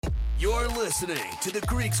You're listening to the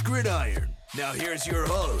Greeks Gridiron. Now here's your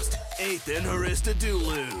host, Ethan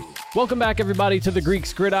Haristadoulou. Welcome back, everybody, to the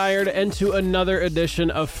Greeks Gridiron and to another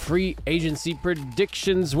edition of Free Agency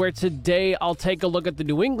Predictions, where today I'll take a look at the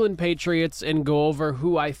New England Patriots and go over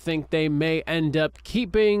who I think they may end up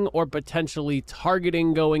keeping or potentially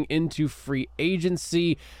targeting going into free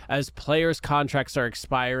agency. As players' contracts are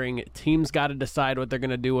expiring, teams got to decide what they're going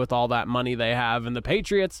to do with all that money they have, and the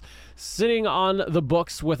Patriots, sitting on the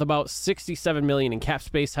books with about $67 million in cap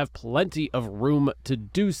space, have plenty of room to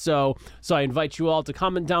do so. So I invite you all to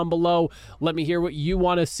comment down below. Let me hear what you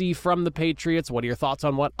want to see from the Patriots. What are your thoughts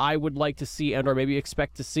on what I would like to see and or maybe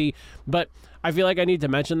expect to see? But I feel like I need to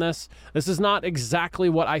mention this. This is not exactly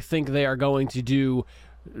what I think they are going to do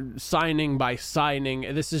signing by signing.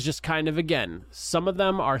 This is just kind of, again, some of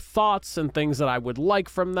them are thoughts and things that I would like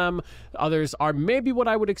from them. Others are maybe what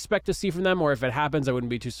I would expect to see from them, or if it happens, I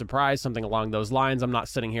wouldn't be too surprised, something along those lines. I'm not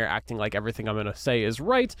sitting here acting like everything I'm going to say is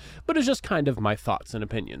right, but it's just kind of my thoughts and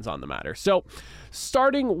opinions on the matter. So,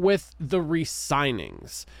 starting with the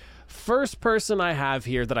re-signings. First person I have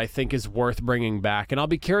here that I think is worth bringing back, and I'll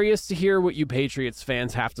be curious to hear what you Patriots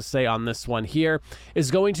fans have to say on this one here, is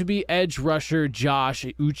going to be edge rusher Josh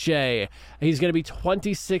Uche. He's going to be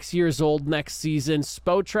 26 years old next season.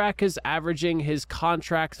 Spotrac is averaging his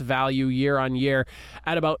contract's value year on year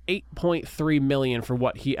at about $8.3 million for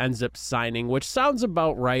what he ends up signing, which sounds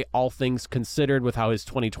about right, all things considered, with how his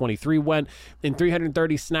 2023 went. In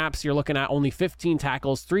 330 snaps, you're looking at only 15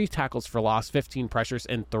 tackles, 3 tackles for loss, 15 pressures,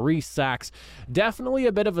 and 3 sacks. Definitely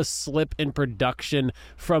a bit of a slip in production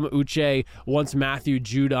from Uche once Matthew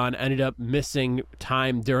Judon ended up missing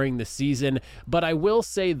time during the season. But I will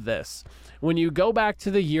say this. When you go back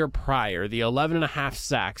to the year prior, the 11.5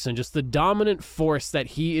 sacks, and just the dominant force that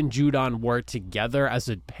he and Judon were together as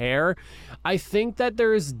a pair, I think that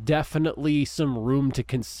there is definitely some room to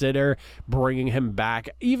consider bringing him back,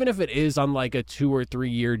 even if it is on like a 2 or 3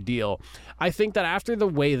 year deal. I think that after the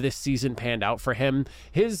way this season panned out for him,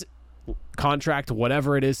 his contract,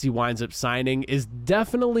 whatever it is he winds up signing, is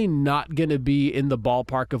definitely not going to be in the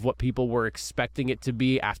ballpark of what people were expecting it to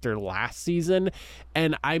be after last season.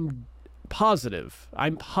 And I'm positive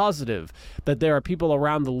that there are people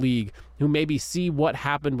around the league who maybe see what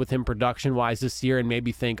happened with him production-wise this year and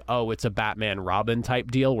maybe think, oh, it's a Batman-Robin type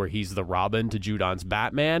deal where he's the Robin to Judon's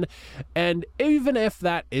Batman. And even if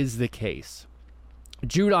that is the case,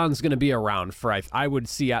 Judon's going to be around for, I would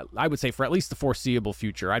say, for at least the foreseeable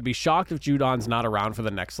future. I'd be shocked if Judon's not around for the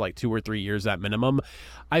next 2 or 3 years at minimum.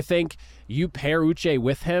 I think you pair Uche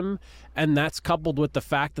with him, and that's coupled with the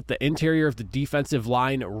fact that the interior of the defensive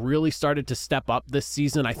line really started to step up this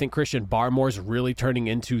season. I think Christian Barmore's really turning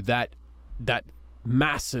into that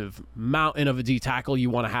massive mountain of a D tackle you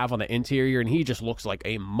want to have on the interior, and he just looks like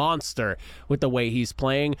a monster with the way he's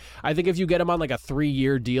playing. I think if you get him on like a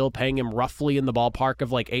 3-year deal, paying him roughly in the ballpark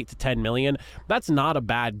of like $8 to $10 million, that's not a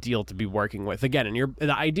bad deal to be working with. Again, and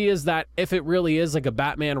the idea is that if it really is like a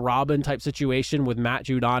Batman Robin type situation with Matt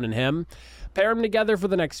Judon and him, pair them together for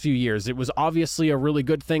the next few years. It was obviously a really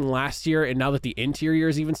good thing last year, and now that the interior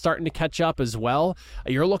is even starting to catch up as well,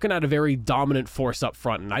 you're looking at a very dominant force up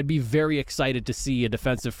front, and I'd be very excited to see a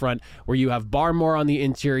defensive front where you have Barmore on the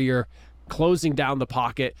interior, closing down the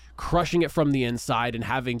pocket, crushing it from the inside, and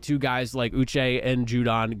having two guys like Uche and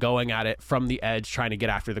Judon going at it from the edge, trying to get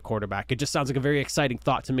after the quarterback. It just sounds like a very exciting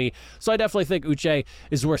thought to me. So I definitely think Uche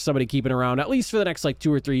is worth somebody keeping around, at least for the next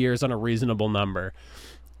 2 or 3 years on a reasonable number.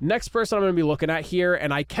 Next person I'm going to be looking at here,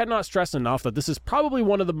 and I cannot stress enough that this is probably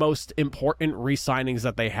one of the most important re-signings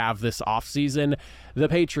that they have this offseason. The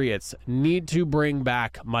Patriots need to bring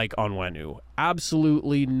back Mike Onwenu.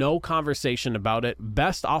 Absolutely no conversation about it.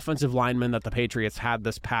 Best offensive lineman that the Patriots had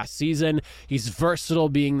this past season. He's versatile,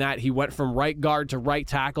 being that he went from right guard to right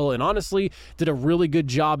tackle, and honestly did a really good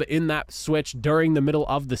job in that switch during the middle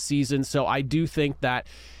of the season. So I do think that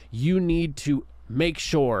you need to make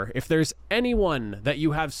sure, if there's anyone that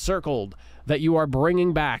you have circled that you are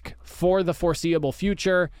bringing back for the foreseeable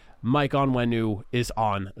future, Mike Onwenu is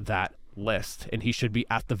on that list, and he should be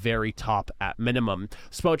at the very top at minimum.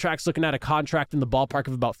 Spotrac's looking at a contract in the ballpark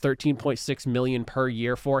of about $13.6 million per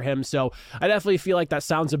year for him, so I definitely feel like that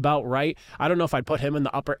sounds about right. I don't know if I'd put him in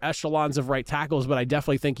the upper echelons of right tackles, but I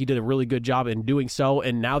definitely think he did a really good job in doing so,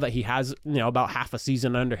 and now that he has, about half a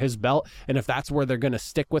season under his belt, and if that's where they're going to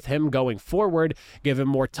stick with him going forward, give him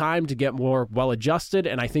more time to get more well-adjusted,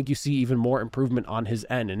 and I think you see even more improvement on his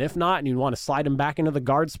end. And if not, and you want to slide him back into the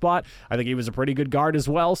guard spot, I think he was a pretty good guard as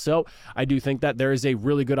well, so I do think that there is a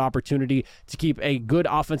really good opportunity to keep a good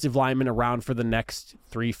offensive lineman around for the next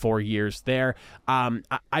 3-4 years there.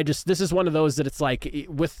 This is one of those that it's like,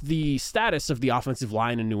 with the status of the offensive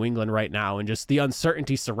line in New England right now and just the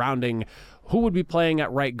uncertainty surrounding who would be playing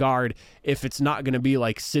at right guard if it's not going to be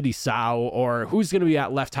like Sidney Sau, or who's going to be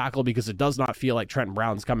at left tackle, because it does not feel like Trent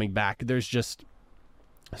Brown's coming back. There's just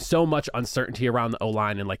so much uncertainty around the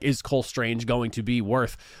O-line, and like, is Cole Strange going to be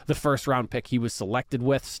worth the first round pick he was selected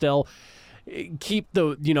with still? Keep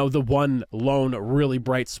the one lone really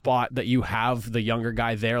bright spot that you have, the younger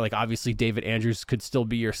guy there. Like, obviously David Andrews could still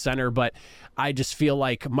be your center, but I just feel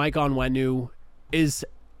like Mike Onwenu is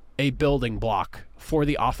a building block for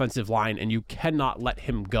the offensive line, and you cannot let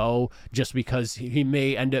him go just because he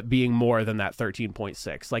may end up being more than that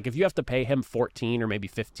 13.6. Like, if you have to pay him 14 or maybe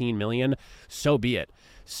 15 million, so be it.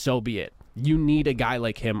 You need a guy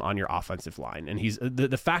like him on your offensive line, and he's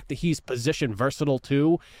the fact that he's position versatile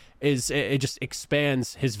too it just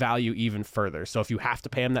expands his value even further. So if you have to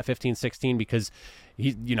pay him that 15-16 because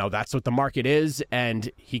that's what the market is,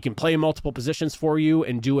 and he can play multiple positions for you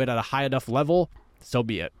and do it at a high enough level, so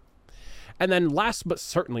be it. And then last but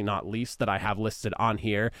certainly not least that I have listed on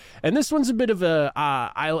here, and this one's a bit of a,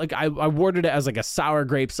 I worded it as like a sour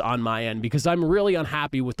grapes on my end because I'm really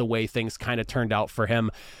unhappy with the way things kind of turned out for him.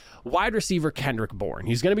 Wide receiver Kendrick Bourne.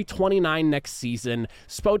 He's going to be 29 next season.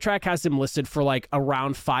 Spotrac has him listed for like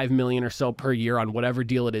around $5 million or so per year on whatever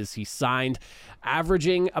deal it is he signed,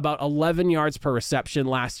 averaging about 11 yards per reception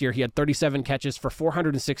last year. He had 37 catches for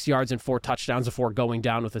 406 yards and 4 touchdowns before going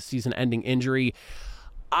down with a season-ending injury.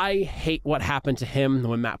 I hate what happened to him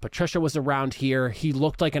when Matt Patricia was around here. He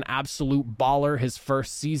looked like an absolute baller his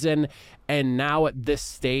first season, and now at this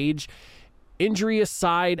stage, injury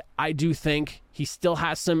aside, I do think he still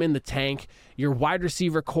has some in the tank. Your wide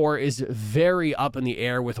receiver core is very up in the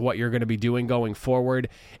air with what you're going to be doing going forward.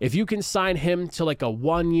 If you can sign him to like a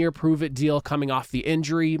 1-year prove-it deal coming off the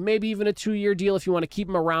injury, maybe even a 2-year deal if you want to keep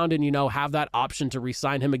him around and, have that option to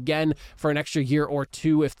re-sign him again for an extra year or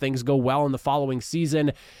 2 if things go well in the following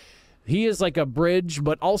season. He is like a bridge,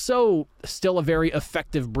 but also still a very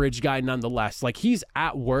effective bridge guy nonetheless. Like, he's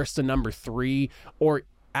at worst a number 3 or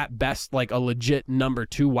at best like a legit number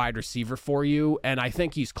 2 wide receiver for you, and I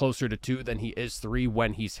think he's closer to 2 than he is 3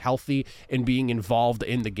 when he's healthy and being involved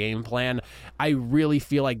in the game plan. I really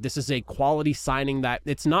feel like this is a quality signing that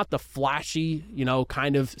it's not the flashy,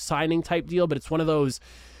 kind of signing type deal, but it's one of those,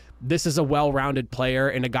 this is a well-rounded player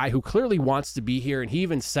and a guy who clearly wants to be here, and he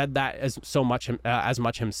even said that as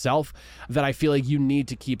much himself, that I feel like you need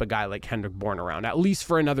to keep a guy like Kendrick Bourne around at least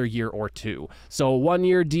for another year or 2. So a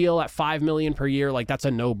 1-year deal at $5 million per year, like, that's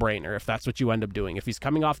a no-brainer if that's what you end up doing. If he's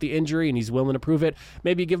coming off the injury and he's willing to prove it,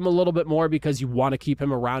 maybe give him a little bit more because you want to keep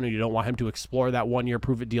him around and you don't want him to explore that 1-year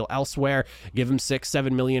prove-it deal elsewhere. Give him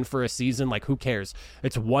 $6-7 million for a season. Like, who cares?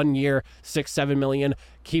 It's 1 year, $6-7 million.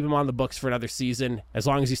 Keep him on the books for another season. As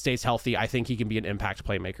long as he stays healthy, I think he can be an impact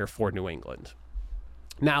playmaker for New England.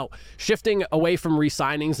 Now, shifting away from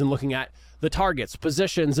re-signings and looking at the targets,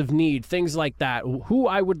 positions of need, things like that, who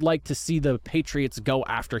I would like to see the Patriots go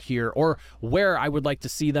after here, or where I would like to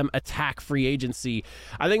see them attack free agency.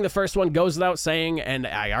 I think the first one goes without saying, and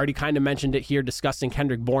I already kind of mentioned it here discussing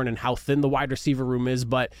Kendrick Bourne and how thin the wide receiver room is,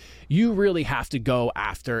 but you really have to go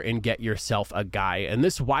after and get yourself a guy. And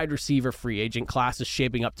this wide receiver free agent class is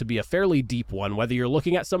shaping up to be a fairly deep one, whether you're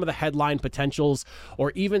looking at some of the headline potentials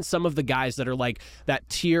or even some of the guys that are like that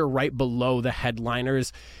tier right below the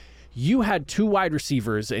headliners. You had 2 wide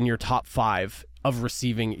receivers in your top 5 of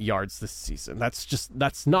receiving yards this season.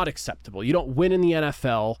 That's not acceptable. You don't win in the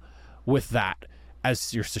NFL with that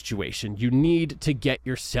as your situation. You need to get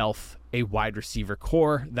yourself a wide receiver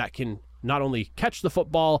core that can not only catch the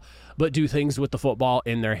football, but do things with the football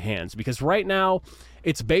in their hands. Because right now,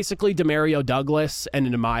 it's basically Demario Douglas, and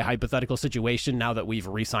in my hypothetical situation, now that we've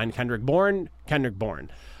re-signed Kendrick Bourne.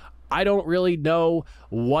 I don't really know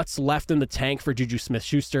what's left in the tank for Juju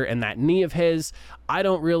Smith-Schuster and that knee of his. I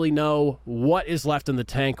don't really know what is left in the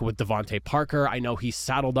tank with Devontae Parker. I know he's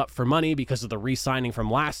saddled up for money because of the re-signing from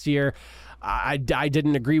last year. I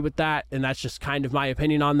didn't agree with that, and that's just kind of my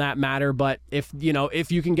opinion on that matter. But if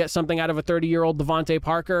you can get something out of a 30-year-old Devontae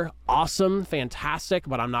Parker, awesome, fantastic,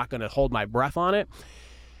 but I'm not going to hold my breath on it.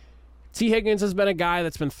 T. Higgins has been a guy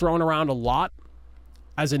that's been thrown around a lot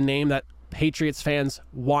as a name that Patriots fans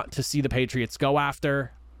want to see the Patriots go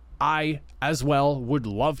after. I, as well, would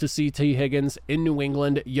love to see T. Higgins in New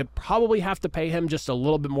England. You'd probably have to pay him just a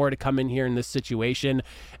little bit more to come in here in this situation.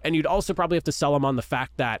 And you'd also probably have to sell him on the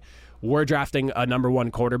fact that we're drafting a number 1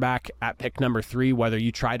 quarterback at pick number 3, whether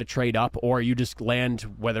you try to trade up or you just land,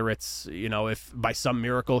 whether it's, if by some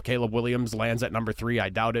miracle Caleb Williams lands at number 3, I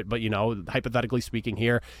doubt it, but, hypothetically speaking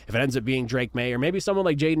here, if it ends up being Drake May or maybe someone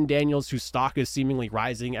like Jaden Daniels, whose stock is seemingly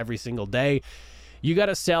rising every single day, you got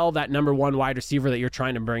to sell that number 1 wide receiver that you're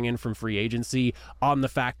trying to bring in from free agency on the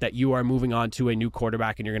fact that you are moving on to a new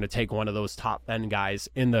quarterback and you're going to take one of those top end guys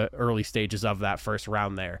in the early stages of that first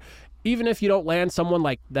round there. Even if you don't land someone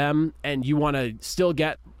like them and you want to still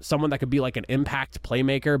get someone that could be like an impact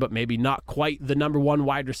playmaker, but maybe not quite the number 1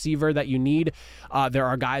 wide receiver that you need, there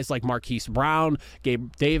are guys like Marquise Brown,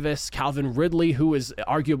 Gabe Davis, Calvin Ridley, who is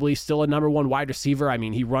arguably still a number 1 wide receiver. I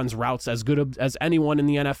mean, he runs routes as good as anyone in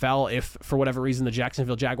the NFL if, for whatever reason, the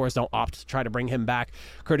Jacksonville Jaguars don't opt to try to bring him back.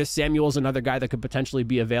 Curtis Samuel's another guy that could potentially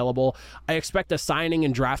be available. I expect a signing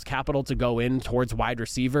and draft capital to go in towards wide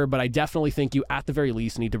receiver, but I definitely think you, at the very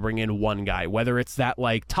least, need to bring in one guy, whether it's that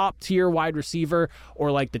like top tier wide receiver or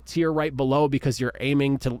like the tier right below because you're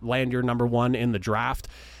aiming to land your number 1 in the draft.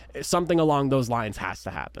 Something along those lines has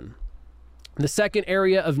to happen. The second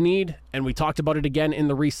area of need, and we talked about it again in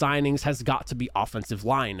the re-signings, has got to be offensive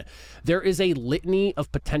line. There is a litany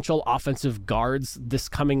of potential offensive guards this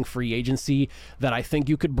coming free agency that I think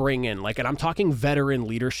you could bring in. And I'm talking veteran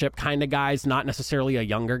leadership kind of guys, not necessarily a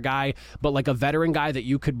younger guy, but like a veteran guy that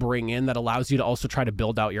you could bring in that allows you to also try to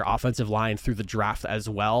build out your offensive line through the draft as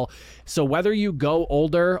well. So whether you go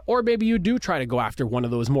older or maybe you do try to go after one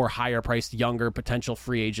of those more higher priced, younger potential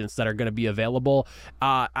free agents that are going to be available,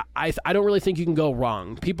 I don't really think you can go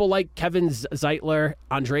wrong. People like Kevin Zeitler,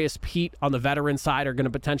 Andreas Pete on the veteran side are going to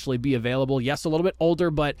potentially be available. Yes, a little bit older,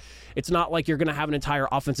 but it's not like you're going to have an entire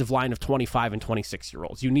offensive line of 25 and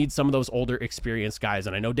 26-year-olds. You need some of those older, experienced guys,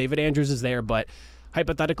 and I know David Andrews is there, but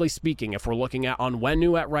hypothetically speaking, if we're looking at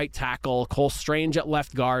Onwenu at right tackle, Cole Strange at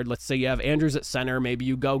left guard, let's say you have Andrews at center, maybe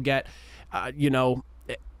you go get,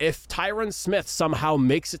 if Tyron Smith somehow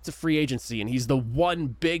makes it to free agency and he's the one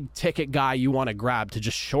big ticket guy you want to grab to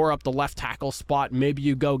just shore up the left tackle spot, maybe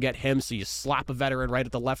you go get him, so you slap a veteran right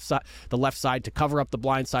at the left side to cover up the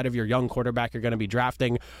blind side of your young quarterback you're going to be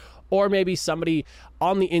drafting. Or maybe somebody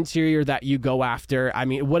on the interior that you go after. I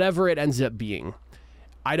mean, whatever it ends up being.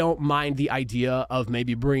 I don't mind the idea of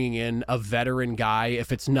maybe bringing in a veteran guy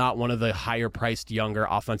if it's not one of the higher priced younger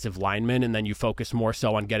offensive linemen, and then you focus more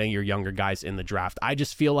so on getting your younger guys in the draft. I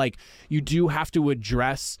just feel like you do have to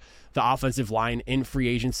address the offensive line in free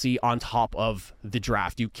agency on top of the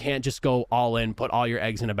draft. You can't just go all in, put all your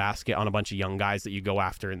eggs in a basket on a bunch of young guys that you go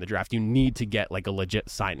after in the draft. You need to get like a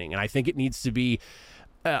legit signing, and I think it needs to be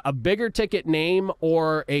a bigger ticket name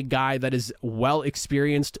or a guy that is well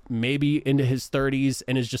experienced, maybe into his 30s,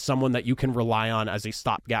 and is just someone that you can rely on as a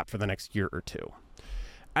stopgap for the next year or two.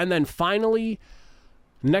 And then finally,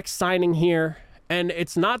 next signing here, and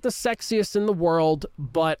it's not the sexiest in the world,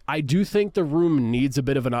 but I do think the room needs a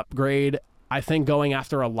bit of an upgrade. I think going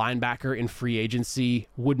after a linebacker in free agency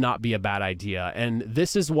would not be a bad idea. And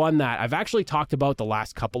this is one that I've actually talked about the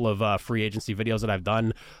last couple of free agency videos that I've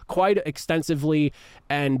done quite extensively.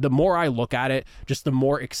 And the more I look at it, just the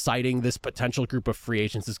more exciting this potential group of free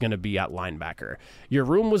agents is going to be at linebacker. Your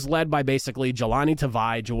room was led by basically Jelani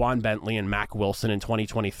Tavai, Juwan Bentley, and Mac Wilson in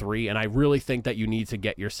 2023. And I really think that you need to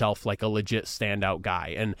get yourself like a legit standout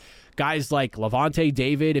guy. And guys like Levante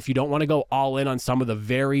David, if you don't want to go all in on some of the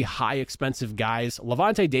very high expensive guys,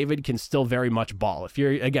 Levante David can still very much ball. If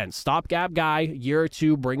you're, again, stopgap guy, year or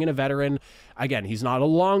two, bring in a veteran. Again, he's not a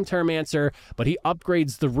long-term answer, but he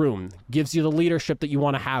upgrades the room, gives you the leadership that you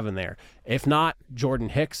want to have in there. If not, Jordan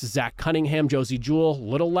Hicks, Zach Cunningham, Josie Jewell,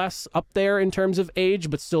 little less up there in terms of age,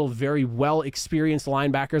 but still very well-experienced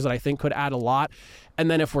linebackers that I think could add a lot. And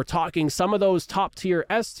then if we're talking some of those top-tier,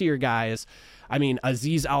 S-tier guys, I mean,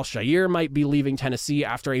 Azeez Al-Shaair might be leaving Tennessee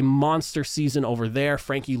after a monster season over there.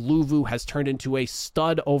 Frankie Louvu has turned into a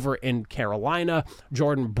stud over in Carolina.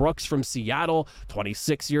 Jordan Brooks from Seattle,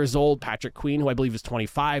 26 years old. Patrick Queen, who I believe is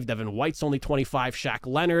 25. Devin White's only 25. Shaq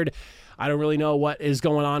Leonard. I don't really know what is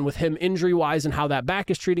going on with him injury-wise and how that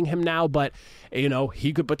back is treating him now, but, you know,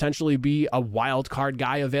 he could potentially be a wild card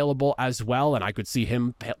guy available as well, and I could see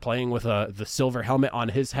him playing with the silver helmet on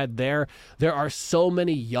his head there. There are so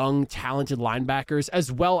many young, talented linebackers,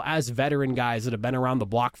 as well as veteran guys that have been around the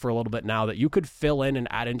block for a little bit now that you could fill in and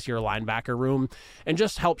add into your linebacker room and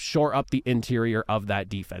just help shore up the interior of that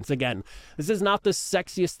defense. Again, this is not the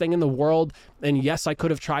sexiest thing in the world, and yes, I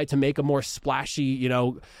could have tried to make a more splashy, you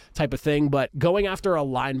know, type of thing, but going after a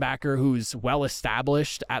linebacker who's well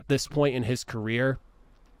established at this point in his career,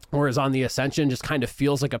 or is on the ascension, just kind of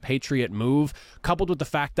feels like a Patriot move, coupled with the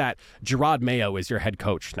fact that Gerard Mayo is your head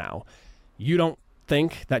coach now. You don't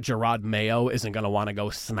think that Gerard Mayo isn't going to want to go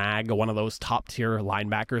snag one of those top-tier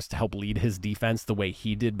linebackers to help lead his defense the way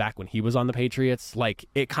he did back when he was on the Patriots? Like,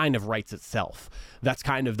 it kind of writes itself. That's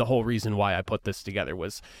kind of the whole reason why I put this together,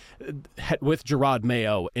 was with Gerard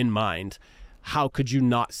Mayo in mind. How could you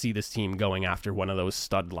not see this team going after one of those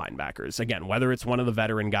stud linebackers? Again, whether it's one of the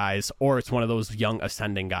veteran guys or it's one of those young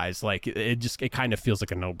ascending guys, like it kind of feels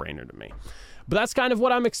like a no-brainer to me. But that's kind of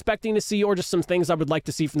what I'm expecting to see, or just some things I would like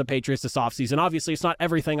to see from the Patriots this offseason. Obviously, it's not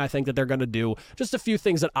everything I think that they're going to do, just a few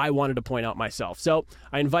things that I wanted to point out myself. So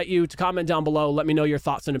I invite you to comment down below. Let me know your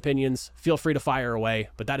thoughts and opinions. Feel free to fire away.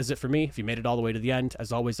 But that is it for me. If you made it all the way to the end,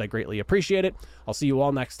 as always, I greatly appreciate it. I'll see you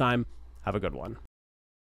all next time. Have a good one.